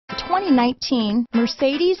2019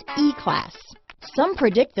 Mercedes E-Class. Some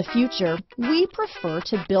predict the future. We prefer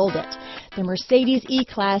to build it. The Mercedes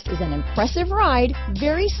E-Class is an impressive ride,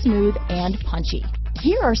 very smooth and punchy.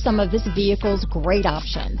 Here are some of this vehicle's great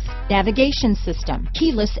options: navigation system,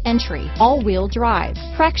 keyless entry, all-wheel drive,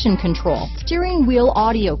 traction control, steering wheel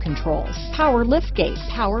audio controls, power liftgate,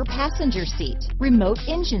 power passenger seat, remote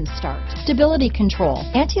engine start, stability control,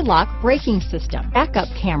 anti-lock braking system, backup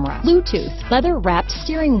camera, Bluetooth, leather-wrapped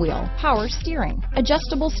steering wheel, power steering,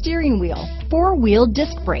 adjustable steering wheel, four-wheel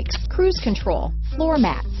disc brakes, cruise control, floor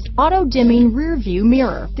mats, auto-dimming rear view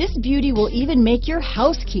mirror. This beauty will even make your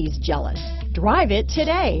house keys jealous. Drive it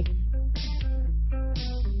today.